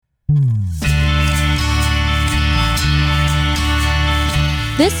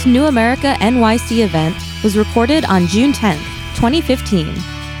This New America NYC event was recorded on June 10th, 2015,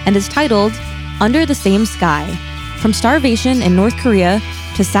 and is titled Under the Same Sky, From Starvation in North Korea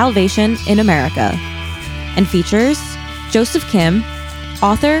to Salvation in America, and features Joseph Kim,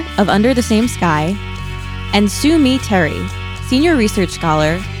 author of Under the Same Sky, and Sue Mi Terry, Senior Research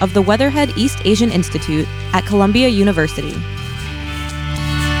Scholar of the Weatherhead East Asian Institute at Columbia University.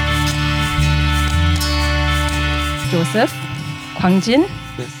 Joseph, Kwangjin.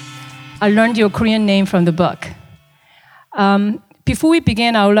 Yes. I learned your Korean name from the book. Before we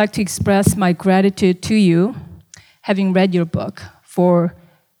begin, I would like to express my gratitude to you, having read your book, for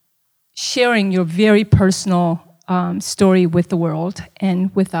sharing your very personal story with the world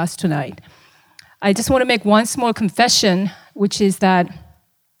and with us tonight. I just want to make one small confession, which is that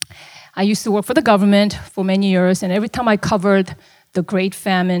I used to work for the government for many years, and every time I covered the Great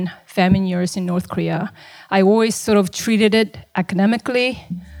Famine years in North Korea, I always sort of treated it academically,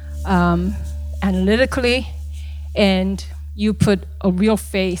 analytically, and you put a real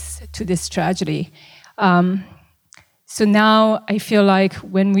face to this tragedy. So now I feel like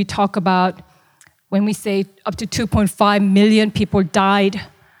when we say up to 2.5 million people died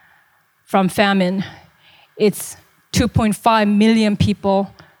from famine, it's 2.5 million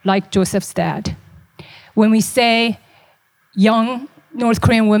people like Joseph's dad. When we say young North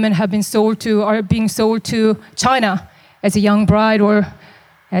Korean women are being sold to China as a young bride or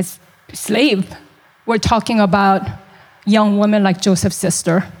as slave, we're talking about young women like Joseph's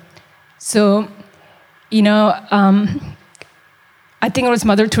sister. So, I think it was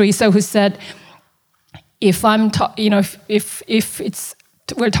Mother Teresa who said, if we're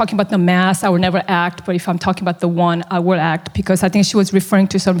talking about the mass, I will never act, but if I'm talking about the one, I will act, because I think she was referring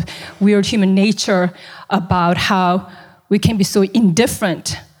to some weird human nature about how we can be so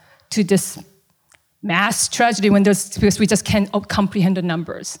indifferent to this mass tragedy because we just can't comprehend the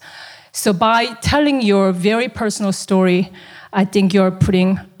numbers. So by telling your very personal story, I think you're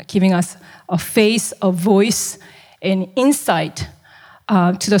giving us a face, a voice, an insight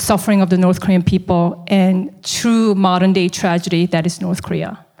to the suffering of the North Korean people and true modern-day tragedy that is North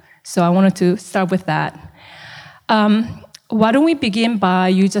Korea. So I wanted to start with that. Why don't we begin by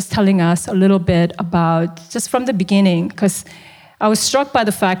you just telling us a little bit about, just from the beginning, because I was struck by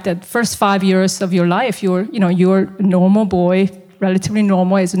the fact that first 5 years of your life, you're a normal boy, relatively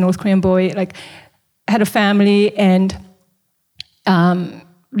normal as a North Korean boy, like had a family and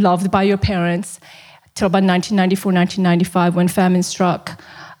loved by your parents, till about 1994, 1995, when famine struck.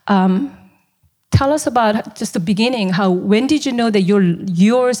 Tell us about just the beginning. When did you know that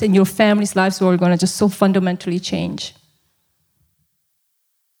yours and your family's lives were going to just so fundamentally change?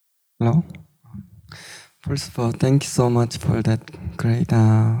 Hello. First of all, thank you so much for that great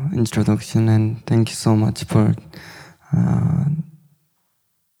introduction, and thank you so much for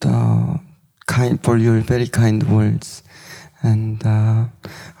your very kind words. And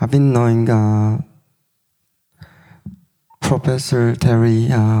I've been knowing Professor Terry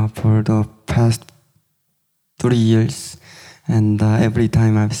for the past 3 years, and every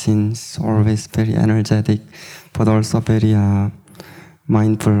time I've seen, he's always very energetic, but also very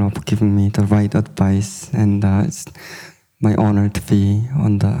mindful of giving me the right advice. And it's my honor to be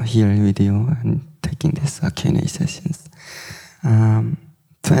here with you and taking these Q&A sessions.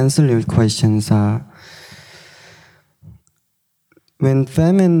 To answer your questions, when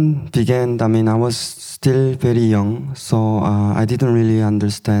famine began, I was still very young, so I didn't really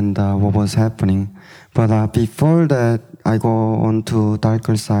understand what was happening. But before that, I go on to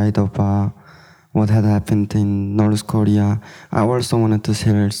darker side of what had happened in North Korea. I also wanted to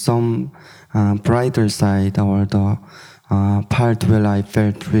share some brighter side, or the part where I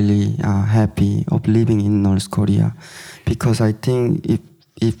felt really happy of living in North Korea. Because I think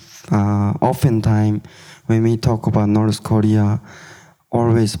if oftentimes when we talk about North Korea,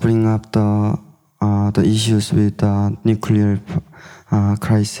 always bring up the issues with nuclear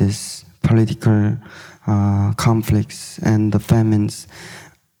crisis, political conflicts, and the famines.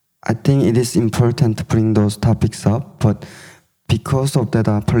 I think it is important to bring those topics up, but because of that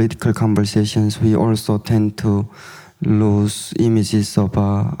political conversations, we also tend to lose images of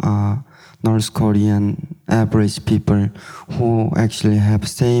North Korean average people who actually have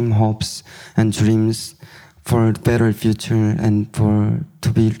same hopes and dreams for a better future and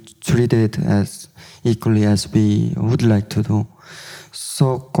to be treated as equally as we would like to do.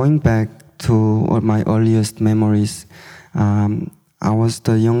 So going back to my earliest memories, I was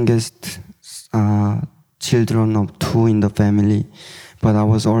the youngest children of 2 in the family, but I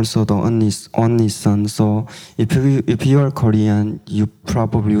was also the only son. So if you are Korean, you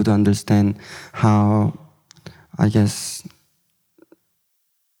probably would understand how, I guess,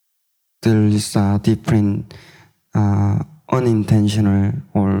 there is a different unintentional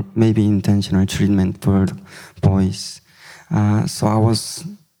or maybe intentional treatment for boys. So I was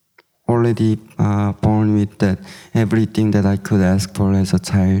already born with that everything that I could ask for as a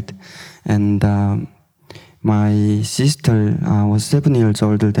child. And my sister was 7 years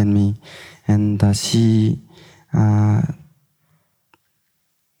older than me, and she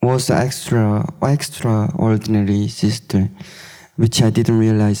was an extraordinary sister, which I didn't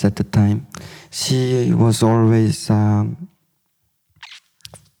realize at the time. She was always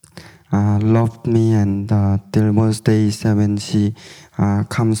loved me, and there was days when she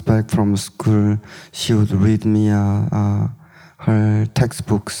comes back from school, she would read me her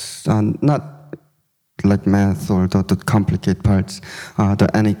textbooks, not like math or the complicated parts, the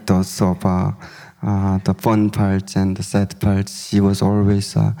anecdotes of the fun parts and the sad parts. She was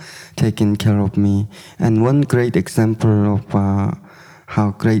always taking care of me. And one great example of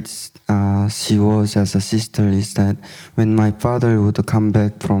how great she was as a sister is that when my father would come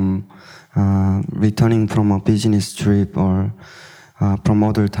back from returning from a business trip or from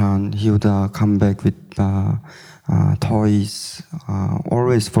other town, he would come back with toys,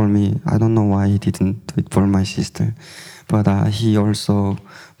 always for me. I don't know why he didn't do it for my sister, but he also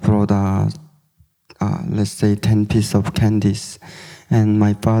brought let's say 10 pieces of candies. And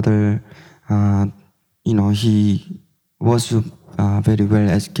my father, he was a very well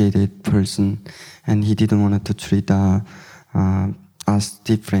educated person, and he didn't want to treat us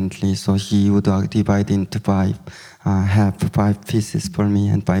differently, so he would divide into five, have 5 pieces for me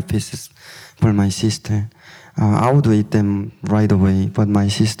and 5 pieces for my sister. I would eat them right away, but my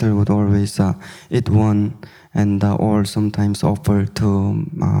sister would always eat one and or sometimes offer to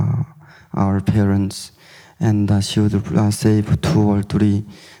our parents, and she would save 2 or 3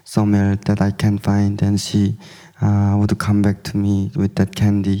 somewhere that I can find, and she would come back to me with that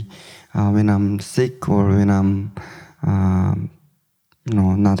candy when I'm sick or when I'm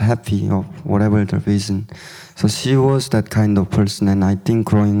not happy or whatever the reason. So she was that kind of person, and I think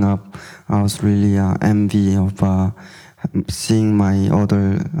growing up I was really envy of seeing my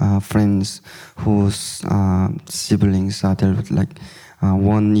other friends whose siblings are there, like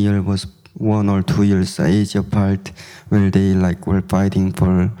 1 year was 1 or 2 years age apart, where they were fighting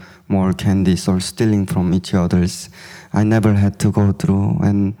for more candies or stealing from each others. I never had to go through,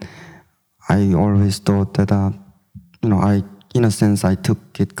 and I always thought that in a sense I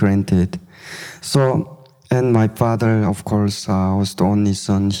took it granted. So, and my father, of course, was the only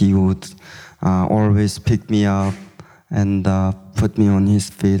son. He would always pick me up and put me on his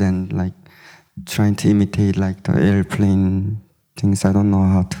feet and trying to imitate the airplane things. I don't know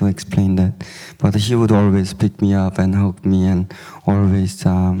how to explain that, but he would always pick me up and hug me and always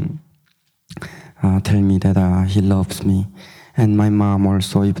tell me that he loves me. And my mom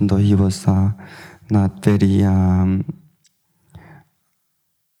also, even though he was not very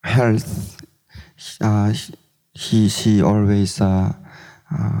health, she always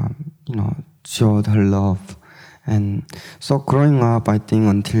showed her love. And so growing up, I think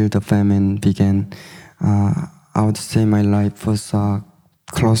until the famine began, I would say my life was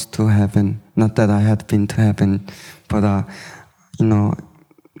close to heaven. Not that I had been to heaven, but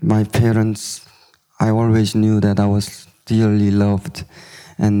my parents, I always knew that I was dearly loved,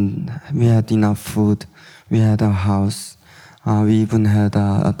 and we had enough food, we had a house, we even had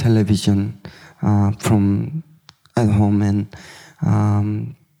a television from at home, and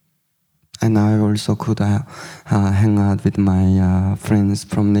I also could hang out with my friends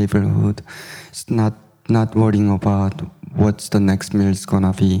from neighborhood. It's not worrying about what's the next meal's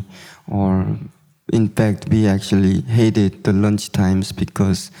gonna be, or in fact we actually hated the lunch times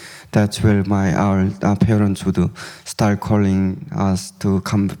because that's where our parents would start calling us to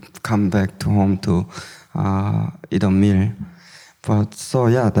come back to home to eat a meal. But so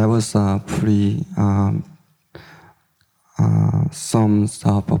yeah, that was pretty sums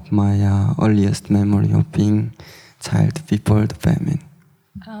up of my earliest memory of being child before the famine.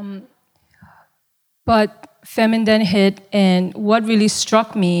 But famine then hit, and what really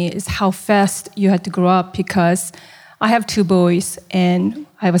struck me is how fast you had to grow up, because I have 2 boys, and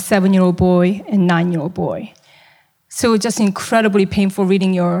I have a 7-year-old boy and 9-year-old boy. So just incredibly painful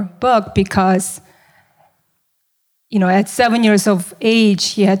reading your book, because at 7 years of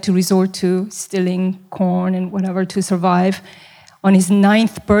age, he had to resort to stealing corn and whatever to survive. On his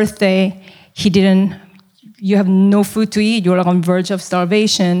 9th birthday, you have no food to eat. You're on the verge of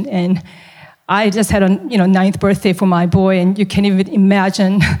starvation. And I just had a 9th birthday for my boy, and you can't even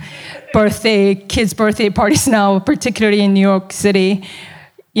imagine kids' birthday parties now, particularly in New York City,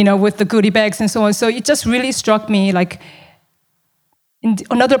 with the goodie bags and so on. So it just really struck me, in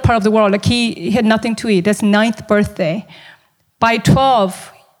another part of the world. Like he had nothing to eat. That's 9th birthday. By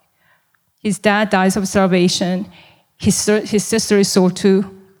 12, his dad dies of starvation. His sister is sold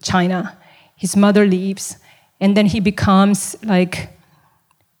to China. His mother leaves. And then he becomes like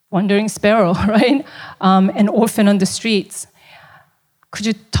wandering sparrow, right? An orphan on the streets. Could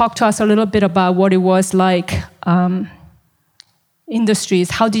you talk to us a little bit about what it was like in the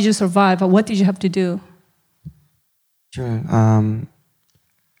streets? How did you survive? What did you have to do? Sure.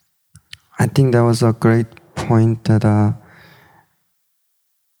 I think that was a great point that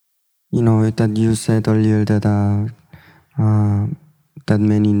that you said earlier that that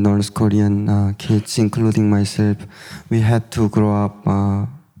many North Korean kids, including myself, we had to grow up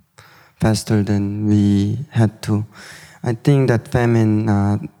faster than we had to. I think that famine,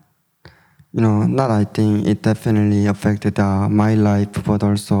 not I think, it definitely affected my life, but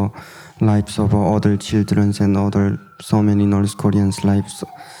also lives of other children and other so many North Koreans' lives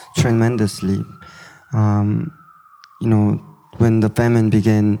tremendously. When the famine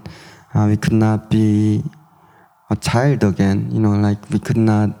began, we could not be a child again. We could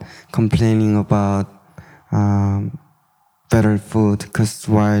not complaining about better food because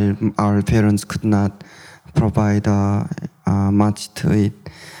while our parents could not provide much to eat.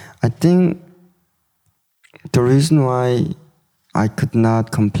 I think the reason why I could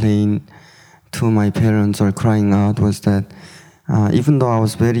not complain to my parents or crying out was that even though I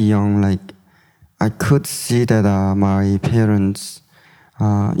was very young, I could see that my parents,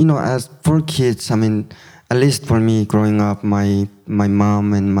 as for kids, at least for me growing up, my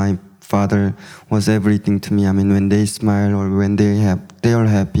mom and my father was everything to me. When they smile or when they are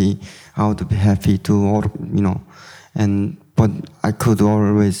happy, I would be happy too, but I could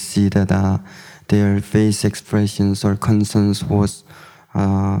always see that their face expressions or concerns was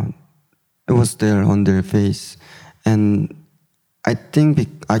there on their face, and I think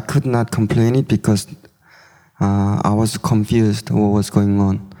I could not complain it because I was confused what was going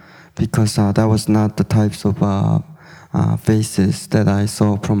on, because that was not the types of faces that I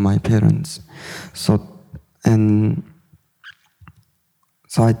saw from my parents. So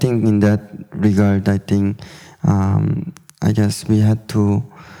I think in that regard, I guess we had to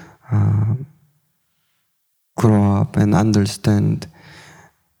grow up and understand.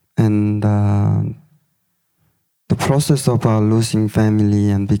 And the process of losing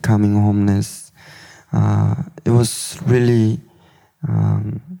family and becoming homeless, it was really,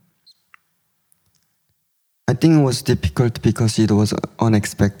 I think it was difficult because it was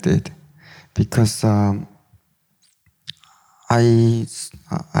unexpected. Because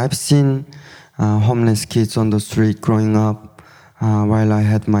I've seen homeless kids on the street growing up while I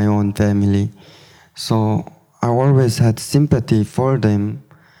had my own family. So I always had sympathy for them,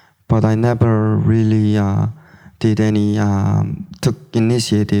 but I never really took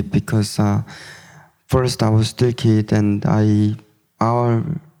initiative because first I was still kid and our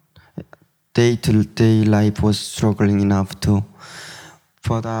day-to-day life was struggling enough too.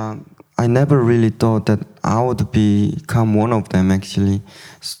 But I never really thought that I would become one of them actually.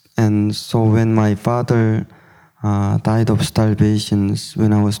 And so when my father died of starvation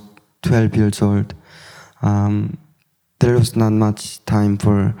when I was 12 years old, there was not much time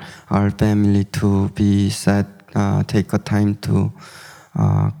for our family to be sad, take a time to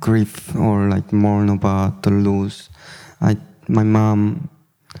grieve or mourn about the loss. My mom,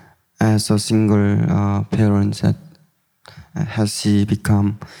 as a single parent,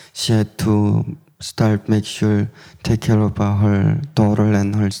 she had to make sure, take care of her daughter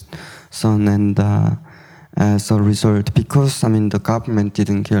and her son, and as a result, because the government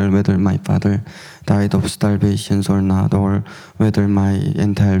didn't care whether my father died of starvation or not, or whether my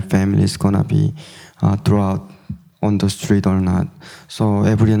entire family is gonna be throughout on the street or not. So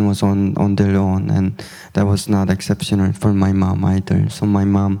everyone was on their own, and that was not exceptional for my mom either. So my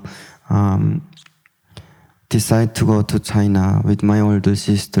mom decided to go to China with my older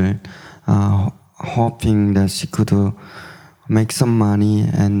sister, hoping that she could make some money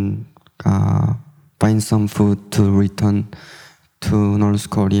and find some food to return to North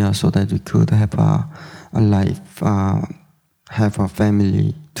Korea so that we could have a life, have a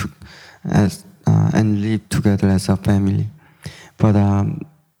family, and live together as a family. But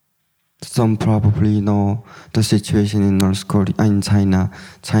some probably know the situation in North Korea, in China.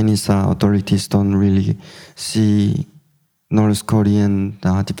 Chinese authorities don't really see North Korean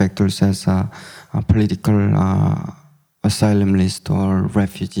defectors as a political asylum list or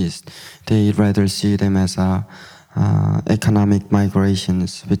refugees. They rather see them as economic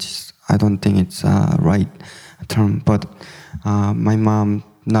migrations, which I don't think it's a right term. But my mom,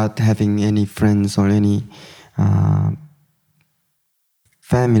 not having any friends or any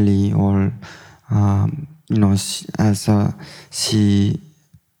family, or she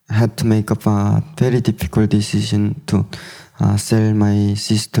had to make up a very difficult decision to sell my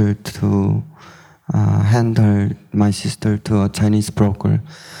sister to hand my sister to a Chinese broker,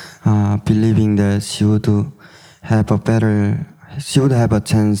 believing that she would have a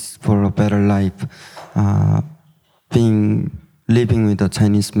chance for a better life, living with a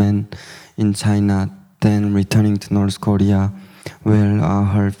Chinese man in China, then returning to North Korea, where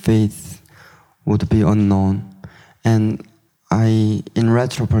her faith would be unknown. And in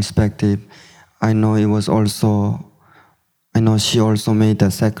retro perspective, I know she also made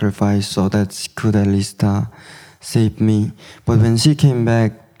that sacrifice so that she could at least save me. But when she came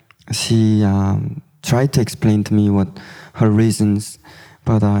back, she tried to explain to me what her reasons,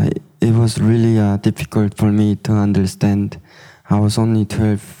 but it was really difficult for me to understand. I was only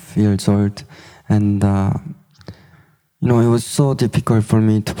 12 years old, and it was so difficult for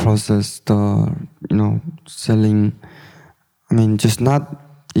me to process the selling. I mean, just not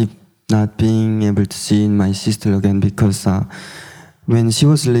being able to see my sister again, because when she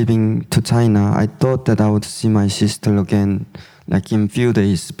was leaving to China, I thought that I would see my sister again, like in few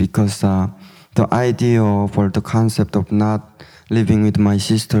days, because the idea or the concept of not living with my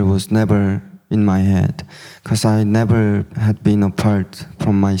sister was never in my head, because I never had been apart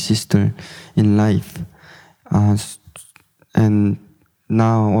from my sister in life. And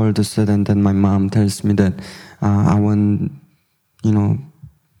now all of a sudden, then my mom tells me that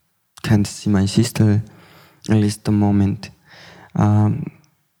can't see my sister, at least the moment. One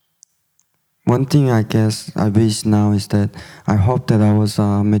thing I guess I wish now is that I hope that I was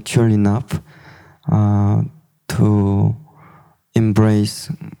mature enough to embrace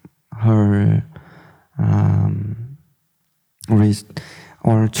her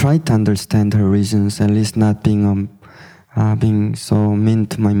or try to understand her reasons, at least not being so mean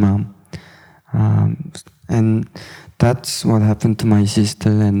to my mom. And that's what happened to my sister.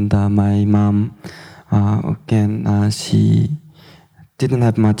 And my mom, she didn't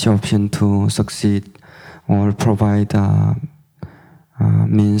have much option to succeed or provide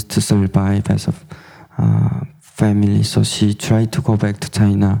means to survive as a family. So she tried to go back to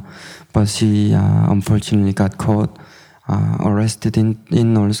China, but she unfortunately got caught, arrested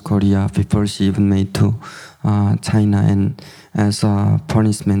in North Korea before she even made to China. And as a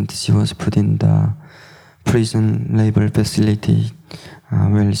punishment, she was put in the prison labor facility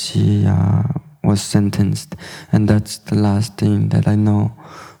where she was sentenced. And that's the last thing that I know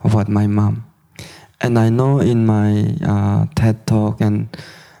about my mom. And I know in my TED Talk, and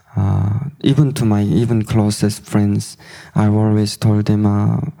even to my closest friends, I've always told them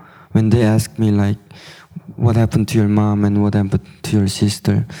when they ask me like, what happened to your mom and what happened to your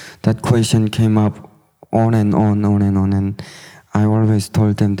sister, that question came up on and on. And I always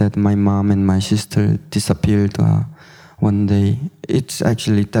told them that my mom and my sister disappeared one day.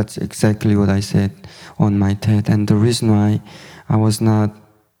 That's exactly what I said on my TED. And the reason why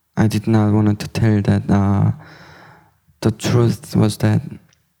I did not want to tell that the truth was that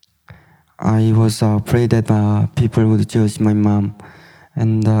I was afraid that people would judge my mom.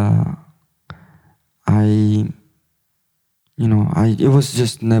 And it was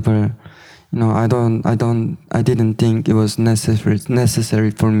just never, I didn't think it was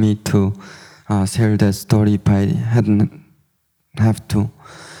necessary for me to share that story if I hadn't have to.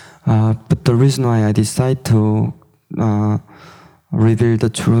 But the reason why I decided to reveal the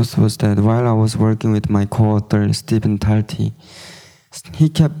truth was that while I was working with my co-author Stephen Talty, he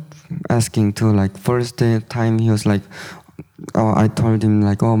kept asking to, like, first time he was like, I told him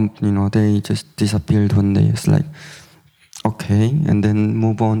like, they just disappeared one day. It's like, okay, and then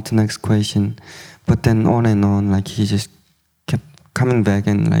move on to next question. But then on and on, like he just kept coming back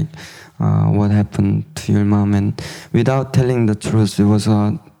and like, what happened to your mom? And without telling the truth, it was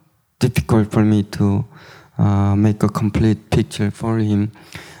difficult for me to make a complete picture for him.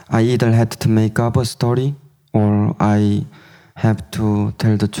 I either had to make up a story or I have to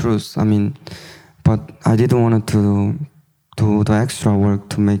tell the truth. I mean, but I didn't want to do the extra work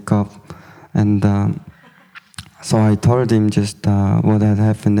to make up. And so I told him just what had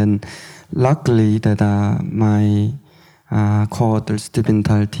happened. And luckily that my co-author Stephen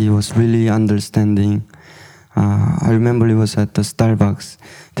Talty was really understanding. I remember he was at the Starbucks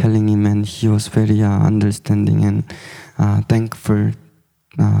telling him, and he was very understanding and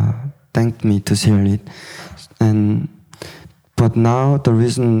thanked me to share it. But now the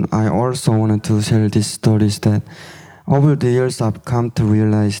reason I also wanted to share this story is that over the years I've come to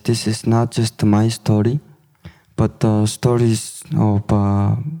realize this is not just my story, but the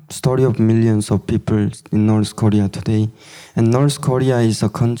story of millions of people in North Korea today. And North Korea is a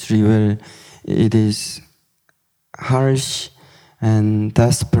country where it is harsh and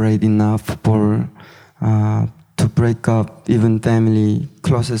desperate enough for to break up even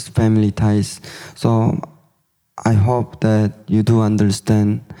closest family ties. So I hope that you do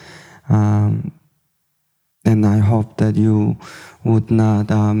understand, and I hope that you would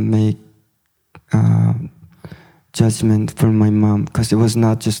not make judgment for my mom, because it was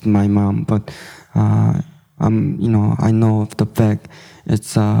not just my mom, but I know of the fact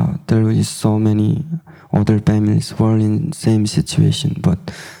it's there is so many other families who are in same situation, but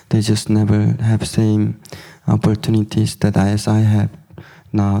they just never have same opportunities that as I have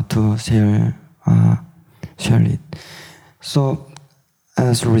now to share it. So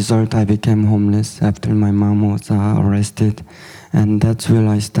as a result, I became homeless after my mom was arrested, and that's where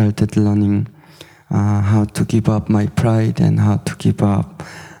I started learning how to give up my pride and how to give up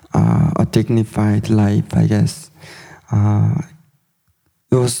a dignified life, I guess.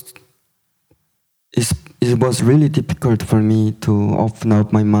 It was really difficult for me to open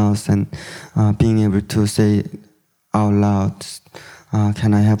up my mouth and being able to say out loud,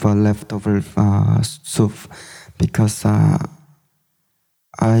 can I have a leftover soup? Because I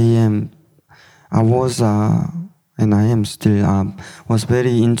was and I am still was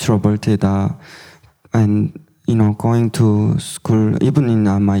very introverted, and going to school, even in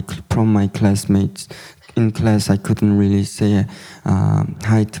from my classmates in class, I couldn't really say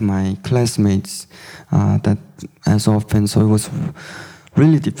hi to my classmates that as often. So it was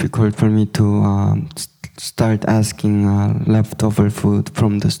really difficult for me to start asking leftover food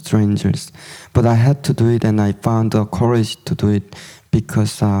from the strangers. But I had to do it, and I found the courage to do it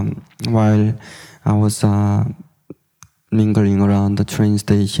because while I was mingling around the train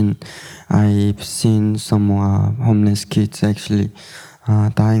station, I've seen some homeless kids actually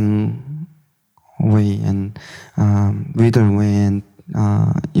dying away and wither away and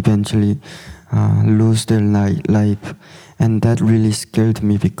eventually lose their life. And that really scared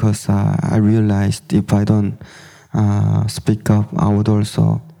me because I realized if I don't speak up, I would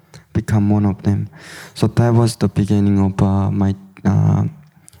also become one of them. So that was the beginning of my,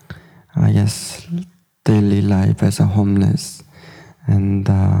 I guess, daily life as a homeless. And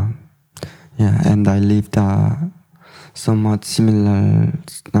and I lived a somewhat similar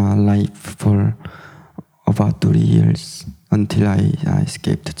life for about 3 years until I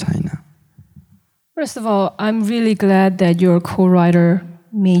escaped to China. First of all, I'm really glad that your co-writer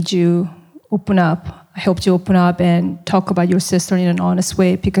made you open up, helped you open up and talk about your sister in an honest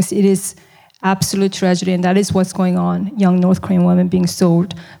way, because it is absolute tragedy, and that is what's going on. Young North Korean women being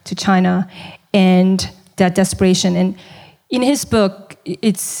sold to China, and that desperation. And in his book,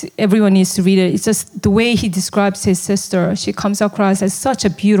 everyone needs to read it. It's just the way he describes his sister. She comes across as such a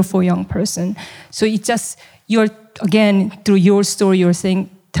beautiful young person. So you're again, through your story, you're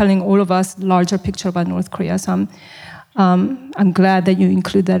telling all of us larger picture about North Korea. So I'm glad that you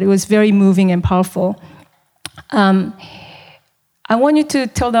include that. It was very moving and powerful. I want you to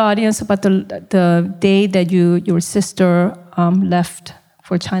tell the audience about the day that your sister left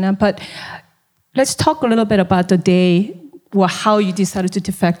for China. But let's talk a little bit about the day, how you decided to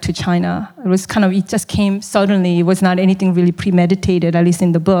defect to China. It just came suddenly. It was not anything really premeditated, at least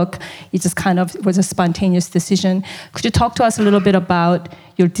in the book. It just was a spontaneous decision. Could you talk to us a little bit about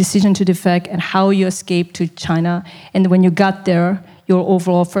your decision to defect and how you escaped to China? And when you got there, your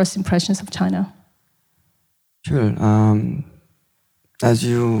overall first impressions of China? Sure. As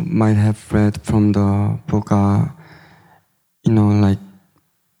you might have read from the book,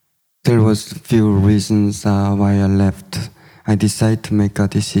 there was few reasons why I left. I decided to make a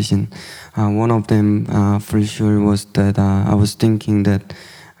decision. One of them, for sure, was that I was thinking that,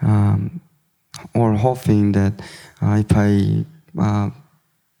 or hoping that, if I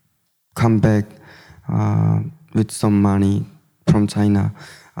come back with some money from China,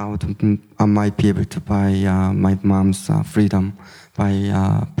 I might be able to buy my mom's freedom by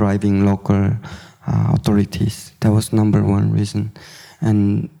bribing local authorities. That was number one reason.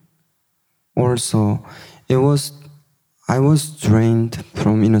 And also, I was drained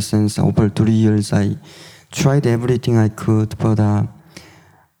from innocence. Over 3 years, I tried everything I could, but I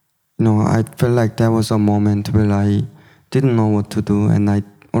felt like that was a moment where I didn't know what to do, and I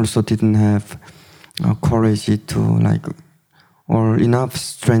also didn't have courage or enough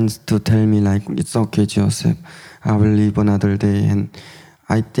strength to tell me it's okay, Joseph, I will live another day. And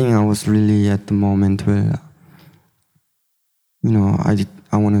I think I was really at the moment where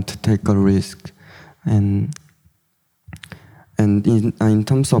I wanted to take a risk, and and in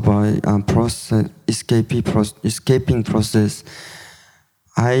terms of process, escaping process,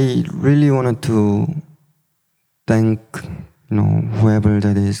 I really wanted to thank, whoever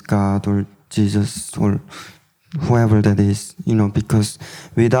that is, God or Jesus or whoever that is, because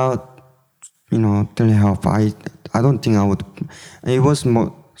without, their help, I don't think I would. It was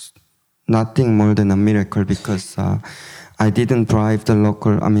nothing more than a miracle because I didn't bribe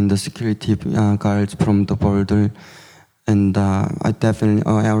the security guards from the border, and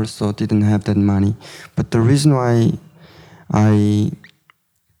I also didn't have that money. But the reason why I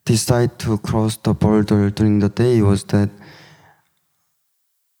decided to cross the border during the day was that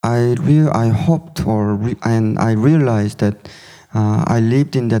I hoped and I realized that I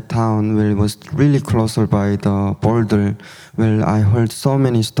lived in that town where it was really closer by the border, where I heard so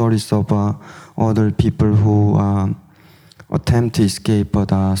many stories of other people who attempt to escape,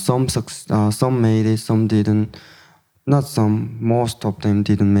 but some made it, some didn't. Not some, most of them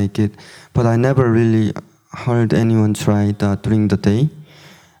didn't make it. But I never really heard anyone try during the day.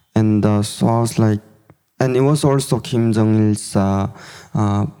 And so I was like, and it was also Kim Jong Il's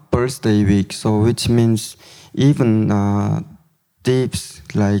birthday week, so which means even thieves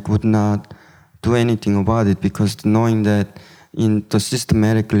would not do anything about it, because knowing that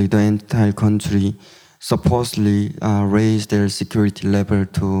systematically the entire country supposedly raised their security level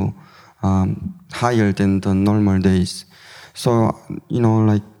to higher than the normal days. So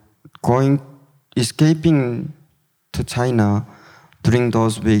escaping to China during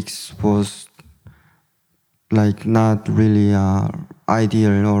those weeks was not really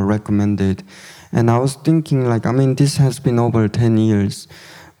ideal or recommended. And I was thinking this has been over 10 years,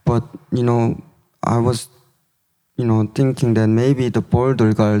 but I was thinking that maybe the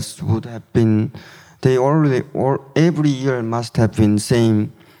border guards would have been, they already, or every year must have been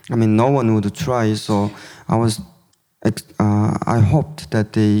same. No one would try, so I hoped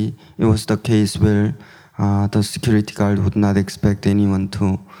that it was the case where the security guard would not expect anyone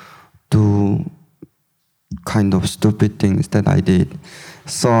to do kind of stupid things that I did.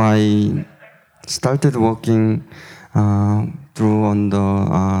 So I started walking through on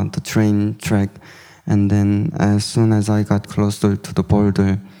the train track, and then as soon as I got closer to the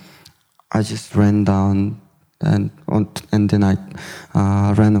border, I just ran down and then I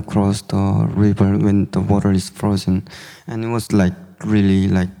ran across the river when the water is frozen, and it was really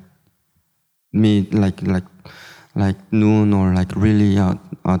noon, or really a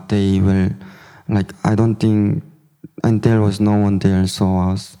day where I don't think, and there was no one there, so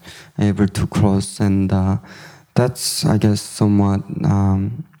I was able to cross, and that's, I guess, somewhat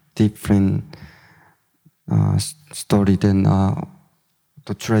different story than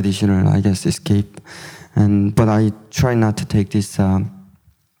the traditional, I guess, escape. But I try not to take this. I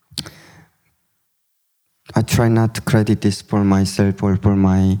try not to credit this for myself or for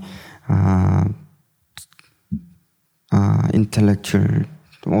my intellectual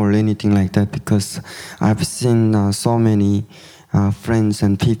or anything like that, because I've seen so many friends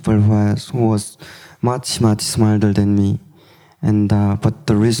and people who was much smarter than me, and but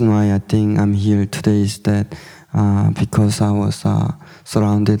the reason why I think I'm here today is that because I was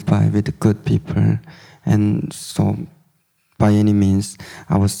surrounded with good people, and so by any means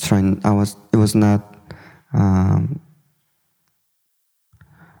it was not.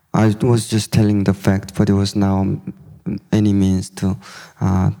 I was just telling the fact, but it was now any means to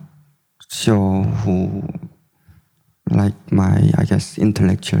show my, I guess,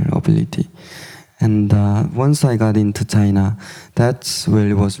 intellectual ability. And once I got into China, that's where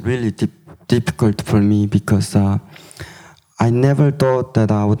it was really difficult for me, because I never thought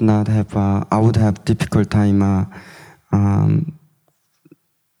that I would have difficult time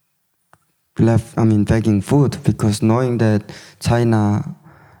begging food, because knowing that China,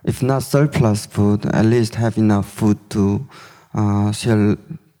 if not surplus food, at least have enough food to share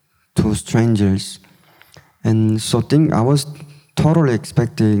to strangers. And so I was totally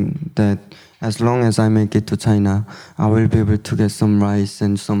expecting that as long as I make it to China, I will be able to get some rice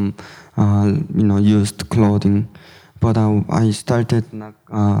and some used clothing. But I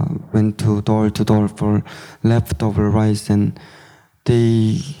went to door for leftover rice, and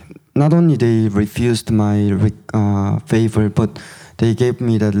they not only they refused my favor, but they gave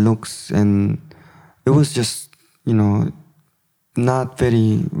me that looks, and it was just not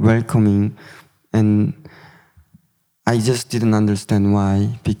very welcoming, and I just didn't understand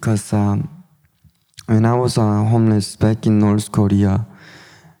why. Because when I was homeless back in North Korea,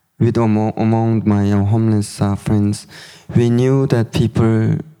 among my homeless friends, we knew that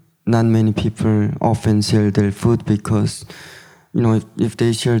not many people often share their food, because if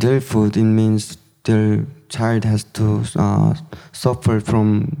they share their food, it means their child has to suffer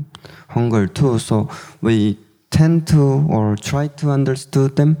from hunger too. So we tend to or try to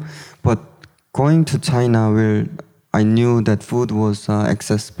understand them, but going to China where I knew that food was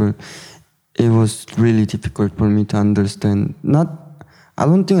accessible, it was really difficult for me to understand. I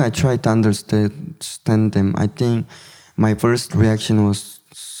don't think I tried to understand them. I think my first reaction was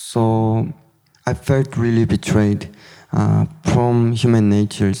I felt really betrayed from human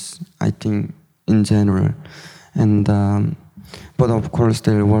natures, I think, in general. And but of course,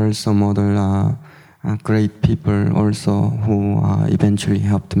 there were some other great people also who eventually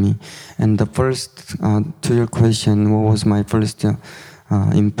helped me. And the first, to your question, what was my first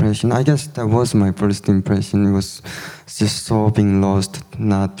impression? I guess that was my first impression. It was just so being lost,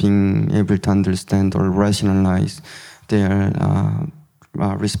 not being able to understand or rationalize their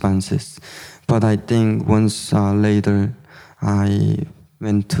responses. But I think once later, I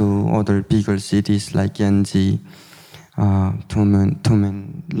went to other bigger cities like Yanji,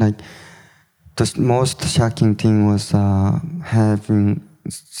 Tumen. Like the most shocking thing was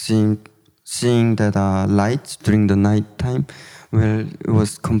seeing that lights during the night time. Well, it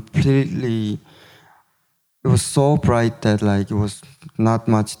was so bright that like it was not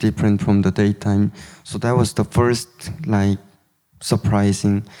much different from the daytime. So that was the first like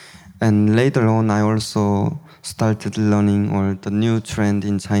surprising. And later on, I also started learning, or the new trend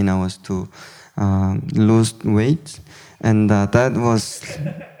in China was to lose weight, and that was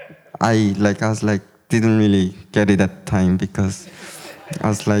I was like didn't really get it at the time, because I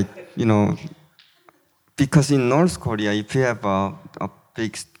was like, because in North Korea, if you have a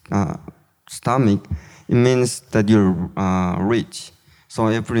big stomach, it means that you're rich. So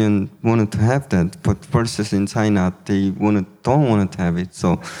everyone wanted to have that, but versus in China, they don't want to have it.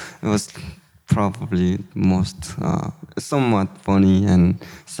 So it was probably most somewhat funny and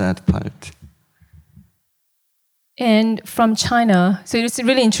sad part. And from China, so it's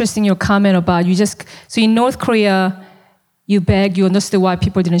really interesting your comment about so in North Korea, you understood why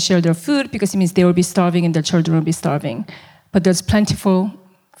people didn't share their food, because it means they will be starving and their children will be starving. But there's plentiful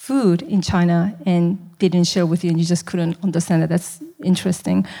food in China and they didn't share with you and you just couldn't understand it. That's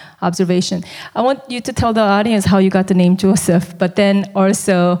interesting observation. I want you to tell the audience how you got the name Joseph, but then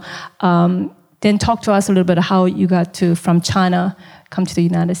also then talk to us a little bit how you got from China, come to the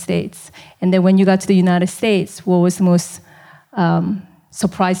United States. And then when you got to the United States, what was the most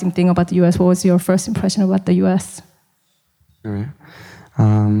surprising thing about the US? What was your first impression about the US? Sure.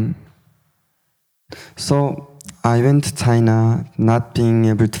 So I went to China not being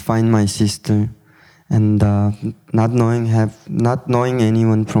able to find my sister, and not knowing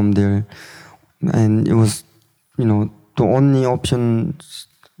anyone from there, and it was, the only option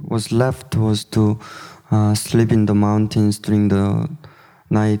was left was to sleep in the mountains during the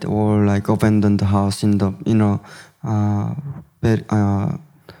night, or like abandon the house in the very,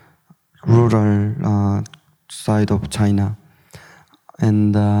 rural side of China.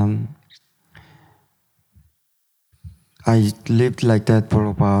 And I lived like that for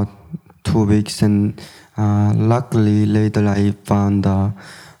about 2 weeks, and luckily later I found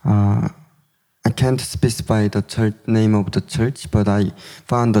I can't specify the name of the church, but I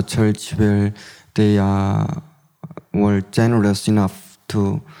found a church where they were generous enough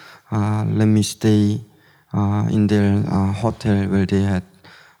to let me stay in their hotel, where they had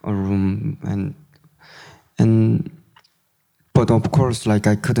a room, but of course, like,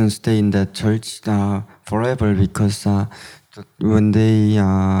 I couldn't stay in that church forever, because when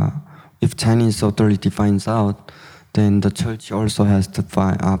if Chinese authority finds out, then the church also has to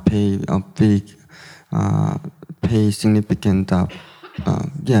pay significant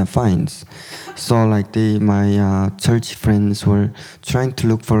fines. So like my church friends were trying to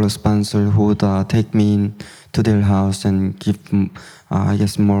look for a sponsor who would take me in to their house and give, I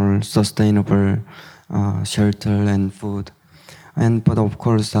guess, more sustainable shelter and food. But of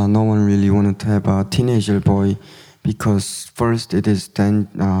course, no one really wanted to have a teenager boy, because first it is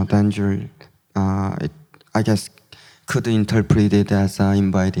danger. I guess could interpret it as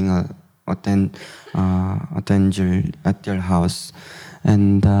inviting a danger at their house,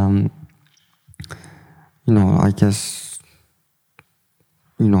 and I guess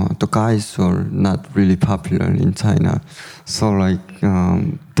the guys were not really popular in China, so like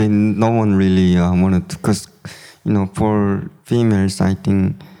no one really wanted to, because for females, I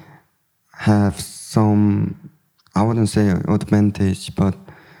think, have some, I wouldn't say advantage, but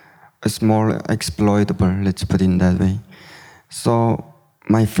it's more exploitable, let's put it that way. So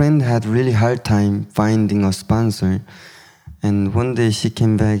my friend had really hard time finding a sponsor, and one day she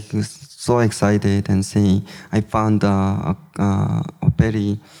came back so excited and saying, I found a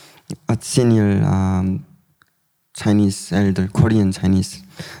very a senior Chinese elder, Korean Chinese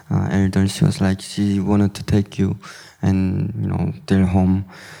elder. She was like, she wanted to take you and their home,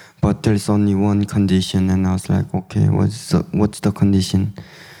 but there's only one condition. And I was like, okay, what's the condition?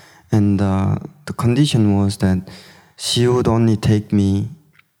 And the condition was that she would only take me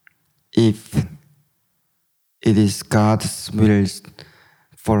if it is God's will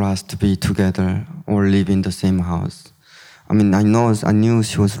for us to be together or live in the same house. I mean, I knew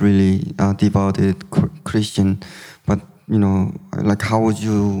she was really devoted Christian, but like, how would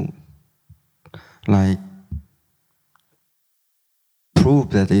you like prove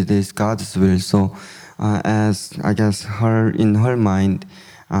that it is God's will? So, as I guess in her mind,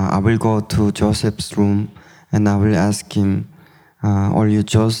 I will go to Joseph's room and I will ask him, "Are you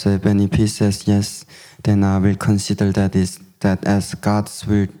Joseph?" And if he says yes, then I will consider that as God's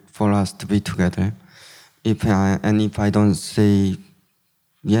will for us to be together. If I don't say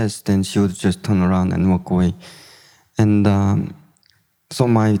yes, then she would just turn around and walk away. And so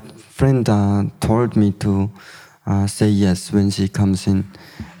my friend told me to say yes when she comes in,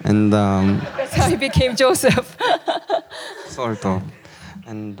 and That's how he became Joseph. sort of.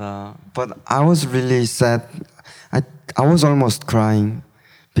 And but I was really sad. I was almost crying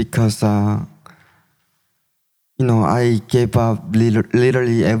because I gave up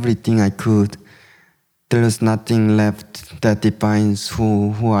literally everything I could. There was nothing left that defines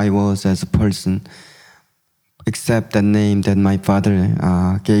who I was as a person, except the name that my father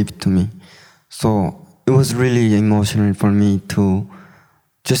gave to me. So it was really emotional for me to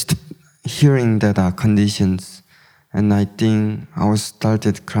just hearing that conditions. And I think I was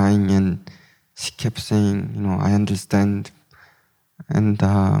started crying, and she kept saying, I understand. And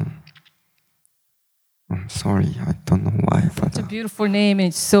I'm sorry, I don't know why. But, It's a beautiful name.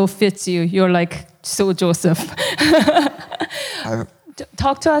 It so fits you. You're like so Joseph.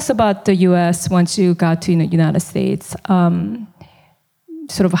 Talk to us about the U.S. once you got to the United States.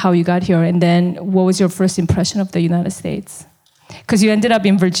 Sort of how you got here, and then what was your first impression of the United States? Because you ended up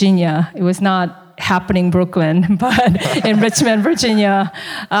in Virginia. It was not happening Brooklyn, but in Richmond, Virginia.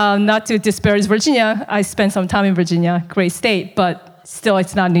 Not to disparage Virginia, I spent some time in Virginia, great state, but still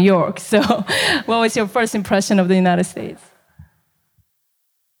it's not New York. So what was your first impression of the United States?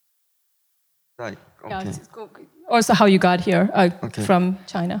 Right, okay. Yeah, also how you got here Okay. from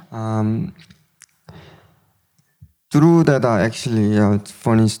China. Through that, actually, it's a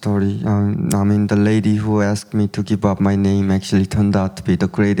funny story. The lady who asked me to give up my name actually turned out to be the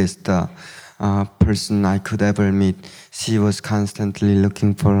greatest person I could ever meet. She was constantly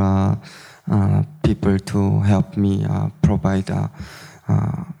looking for people to help me provide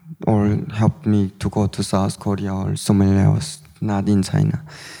or help me to go to South Korea or somewhere else, not in China.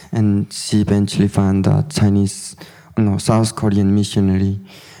 And she eventually found a South Korean missionary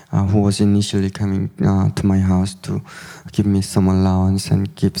who was initially coming to my house to give me some allowance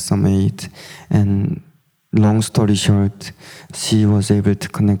and give some aid. And long story short, she was able to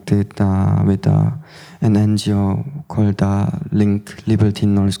connect it with an NGO called Link Liberty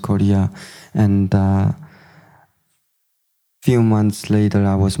in North Korea. And few months later,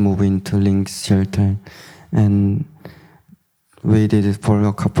 I was moving to Link's shelter and waited for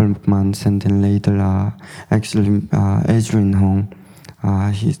a couple of months. And then later, Edwin Hong,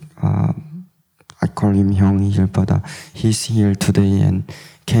 I call him Hyung here, but he's here today and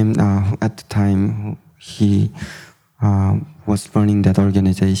came at the time he was running that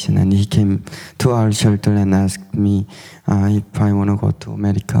organization, and he came to our shelter and asked me if I want to go to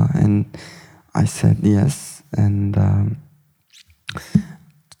America, and I said yes, and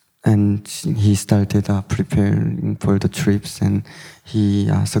he started preparing for the trips, and he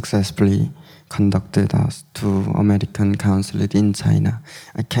successfully conducted us to American consulate in China.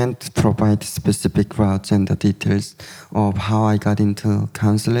 I can't provide specific routes and the details of how I got into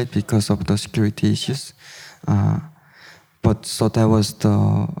consulate because of the security issues. But so that was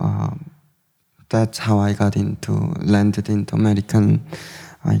that's how I landed into American,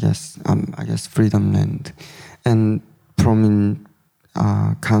 I guess Freedom Land. And from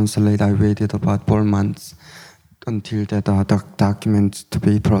consulate, I waited about 4 months until the documents to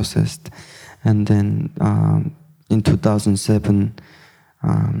be processed. And then in 2007,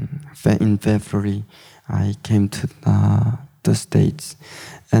 in February, I came to the States.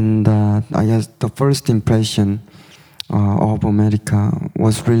 And I guess the first impression of America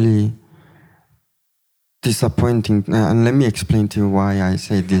was really disappointing. And let me explain to you why I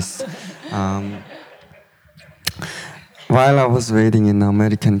say this. While I was waiting in the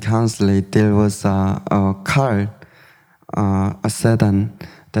American consulate, there was a car, a sedan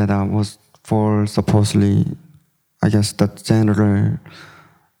that was for supposedly, I guess, the general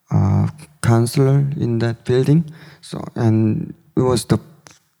counselor in that building. So, and it was the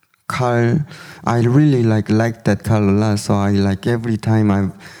car. I really liked that car a lot. So I every time I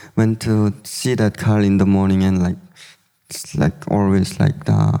went to see that car in the morning, and it's always the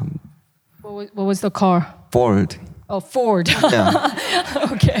What was the car? Ford. Oh, Ford. Yeah.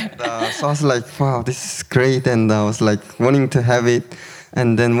 Okay. So I was like, wow, this is great, and I was wanting to have it.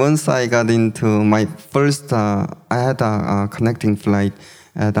 And then once I got into my first, I had a connecting flight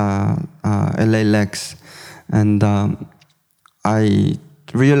at LAX, and I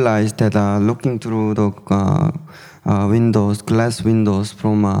realized that looking through the glass windows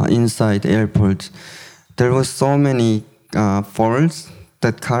from inside airports, there was so many Fords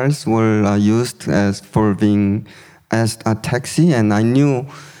that cars were used for being as a taxi, and I knew,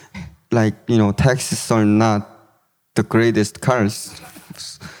 taxis are not the greatest cars.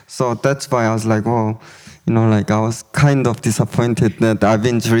 So that's why I was like, oh, I was kind of disappointed that I've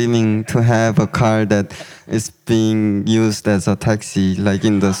been dreaming to have a car that is being used as a taxi,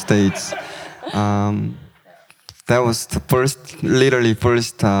 in the States. That was the literally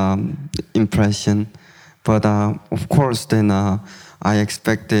first impression. But of course, then I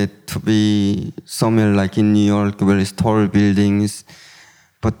expected to be somewhere in New York where it's tall buildings.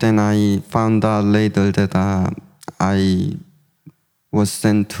 But then I found out later that I was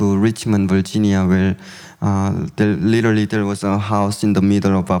sent to Richmond, Virginia, where there was a house in the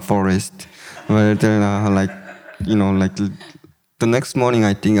middle of a forest, where there the next morning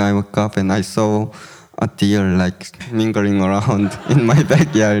I think I woke up and I saw a deer mingling around in my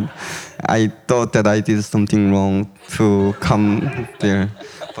backyard. I thought that I did something wrong to come there,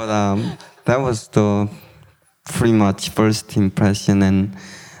 but that was the pretty much first impression, and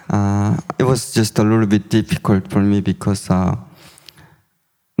it was just a little bit difficult for me because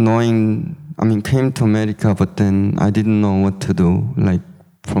came to America, but then I didn't know what to do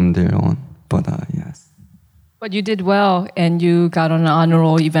from there on. But yes. But you did well, and you got on an honor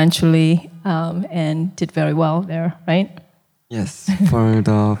roll eventually, and did very well there, right? Yes, for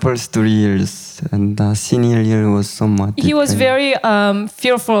the first 3 years, and the senior year was somewhat He was very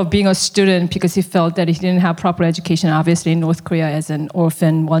fearful of being a student because he felt that he didn't have proper education, obviously in North Korea as an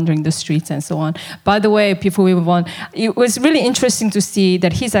orphan, wandering the streets and so on. By the way, before we move on, it was really interesting to see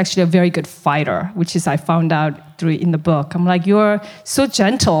that he's actually a very good fighter, which is I found out in the book. I'm like, you're so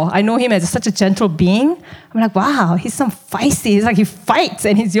gentle. I know him as such a gentle being. I'm like, wow, he's so feisty. He's he fights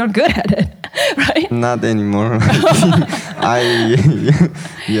and you're good at it, right? Not anymore.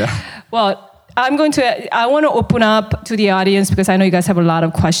 Yeah. Well, I want to open up to the audience because I know you guys have a lot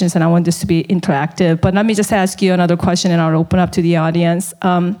of questions and I want this to be interactive. But let me just ask you another question and I'll open up to the audience.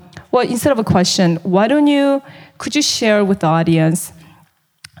 Well, instead of a question, could you share with the audience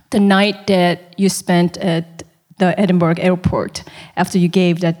the night that you spent at the Edinburgh airport after you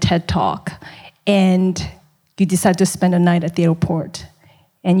gave that TED talk and you decided to spend a night at the airport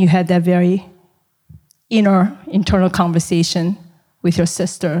and you had that very internal conversation with your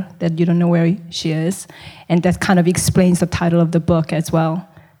sister that you don't know where she is, and that kind of explains the title of the book as well.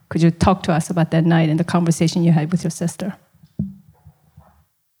 Could you talk to us about that night and the conversation you had with your sister?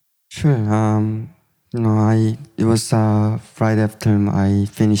 Sure. It was right after I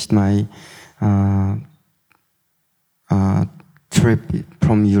finished my trip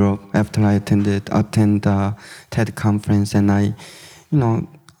from Europe after I attend the TED conference, and I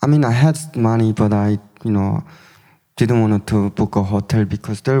had money, but I didn't want to book a hotel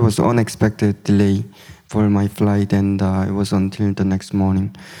because there was unexpected delay for my flight, and it was until the next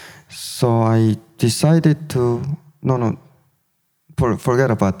morning. So I decided to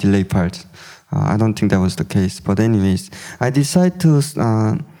forget about delay part. I don't think that was the case, but anyways, I decided to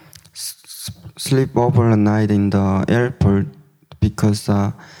sleep over a night in the airport because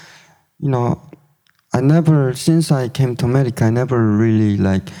since I came to America, I never really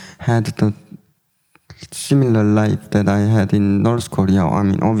had the similar life that I had in North Korea.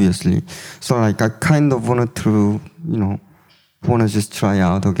 Obviously. So I kind of wanted to, want to just try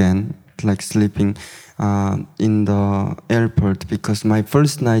out again, sleeping in the airport, because my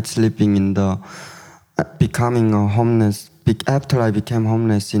first night sleeping in becoming a homeless, after I became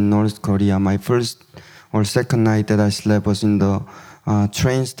homeless in North Korea, my first or second night that I slept was in the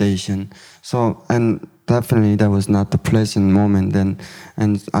train station. So, and definitely that was not the pleasant moment,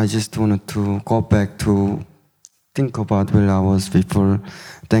 and I just wanted to go back to think about where I was before,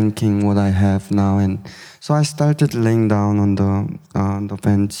 thinking what I have now. And so I started laying down on the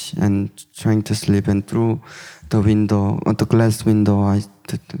bench and trying to sleep, and through the window, the glass window, I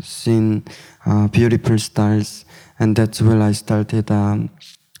seen beautiful stars, and that's where I started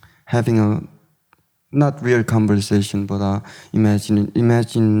having a not real conversation, but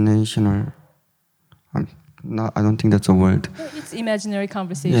imaginational. No, I don't think that's a word. It's imaginary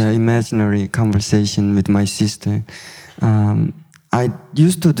conversation. Yeah, imaginary conversation with my sister. I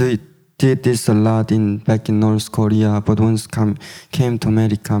used to did this a lot back in North Korea, but once came to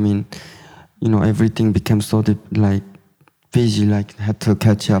America, I mean, everything became so busy, had to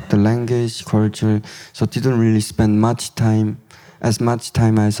catch up the language, culture, so didn't really spend as much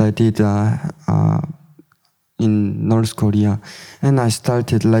time as I did in North Korea. And I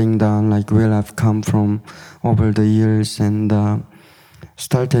started laying down where I've come from over the years, and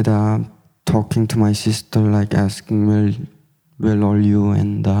started talking to my sister, asking, well, are you,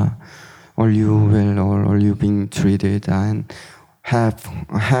 and are you well, or are you being treated, and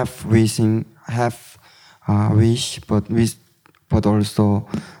half wishing, half wish, but also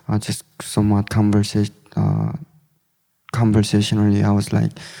just somewhat conversationally, I was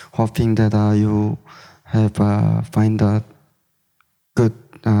hoping that you have find a good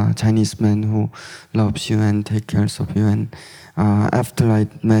Chinese man who loves you and take care of you. And after I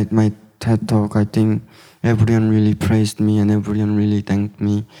made my TED talk, I think everyone really praised me, and everyone really thanked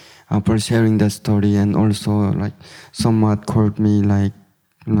me for sharing that story, and also somewhat called me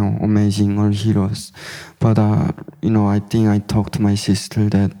amazing or heroes. But I think I talked to my sister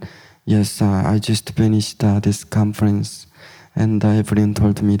that yes, I just finished this conference, and everyone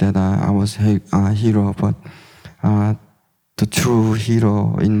told me that I was a hero, but the true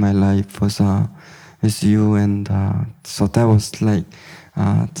hero in my life is you. And so that was the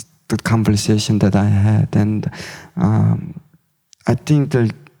conversation that I had. And I think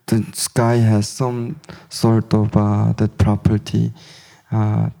the sky has some sort of that property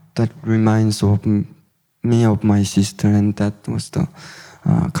that reminds me of my sister, and that was the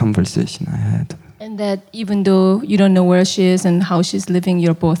conversation I had. And that even though you don't know where she is and how she's living,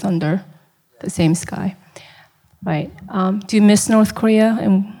 you're both under the same sky. Right. Do you miss North Korea?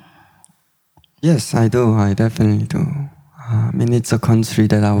 Yes, I do. I definitely do. I mean, it's a country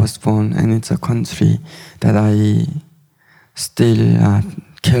that I was born, and it's a country that I still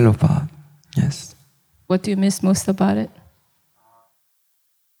care about. Yes. What do you miss most about it?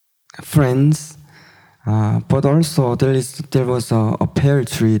 Friends. But also there was a pear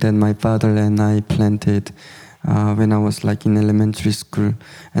tree that my father and I planted when I was in elementary school,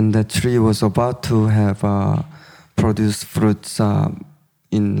 and that tree was about to have produce fruits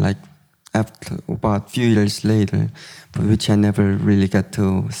in after about few years later, but which I never really got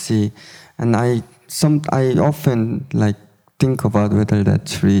to see. And I often think about whether that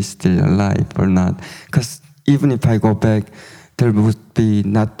tree is still alive or not, because even if I go back, there would be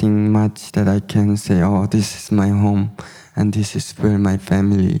nothing much that I can say, oh, this is my home and this is where my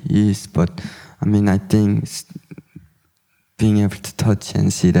family is. But I mean, I think being able to touch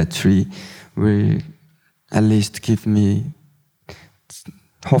and see that tree will at least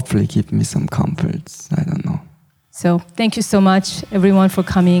hopefully give me some comforts. I don't know. So thank you so much, everyone, for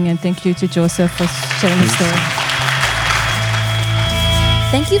coming, and thank you to Joseph for sharing the story.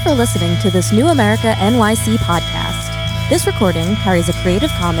 Thank you for listening to this New America NYC podcast. This recording carries a Creative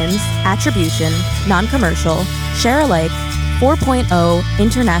Commons Attribution, Non-Commercial, Share-alike 4.0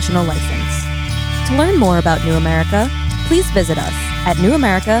 international license. To learn more about New America, please visit us at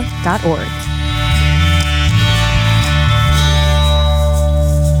newamerica.org.